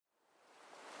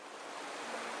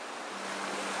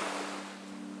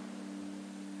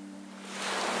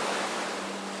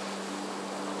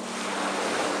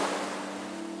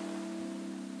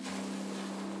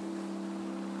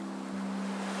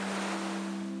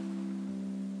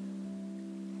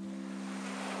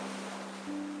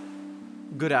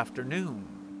Good afternoon.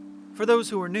 For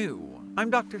those who are new, I'm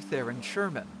Dr. Theron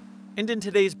Sherman, and in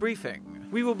today's briefing,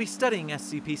 we will be studying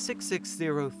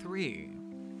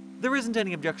SCP-6603. There isn't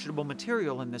any objectionable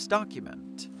material in this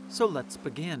document, so let's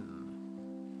begin.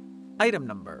 Item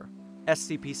number: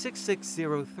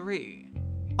 SCP-6603.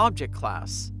 Object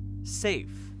Class: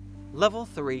 Safe. Level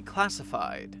 3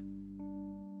 Classified.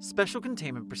 Special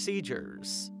Containment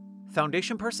Procedures.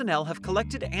 Foundation personnel have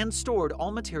collected and stored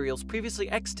all materials previously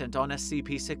extant on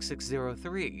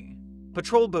SCP-6603.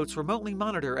 Patrol boats remotely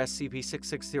monitor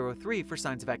SCP-6603 for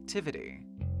signs of activity.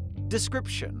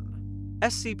 Description: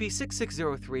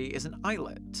 SCP-6603 is an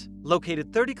islet,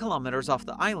 located 30 kilometers off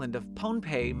the island of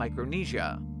Pohnpei,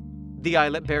 Micronesia. The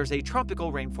islet bears a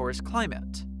tropical rainforest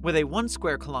climate, with a 1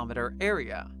 square kilometer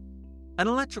area. An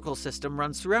electrical system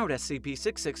runs throughout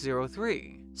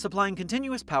SCP-6603, supplying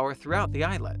continuous power throughout the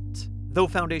islet, though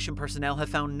Foundation personnel have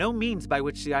found no means by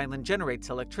which the island generates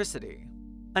electricity.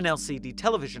 An LCD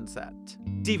television set,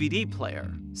 DVD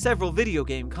player, several video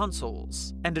game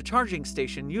consoles, and a charging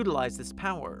station utilize this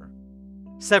power.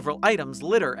 Several items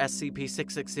litter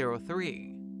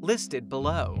SCP-6603, listed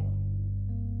below.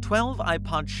 12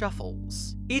 iPod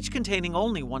shuffles, each containing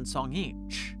only one song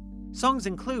each. Songs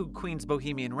include Queen's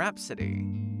Bohemian Rhapsody,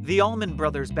 the Allman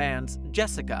Brothers Band's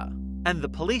Jessica, and The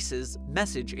Police's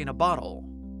Message in a Bottle.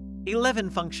 11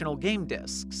 functional game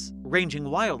discs, ranging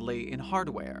wildly in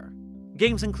hardware.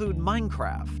 Games include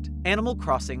Minecraft, Animal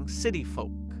Crossing City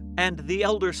Folk, and The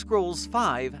Elder Scrolls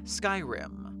V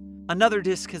Skyrim. Another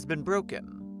disc has been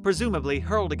broken, presumably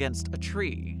hurled against a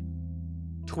tree.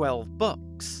 12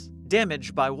 books,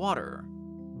 damaged by water.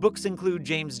 Books include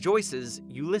James Joyce's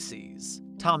Ulysses,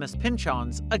 Thomas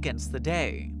Pynchon's Against the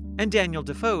Day, and Daniel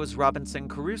Defoe's Robinson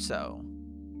Crusoe.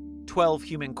 12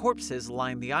 human corpses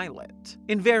line the islet,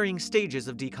 in varying stages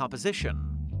of decomposition.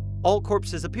 All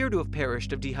corpses appear to have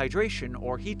perished of dehydration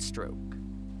or heat stroke.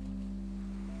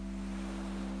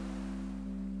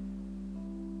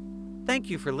 Thank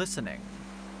you for listening.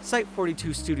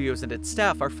 Site42 Studios and its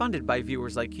staff are funded by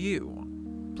viewers like you.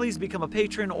 Please become a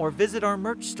patron or visit our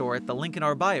merch store at the link in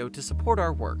our bio to support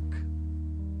our work.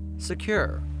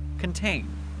 Secure, contain,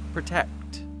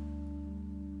 protect.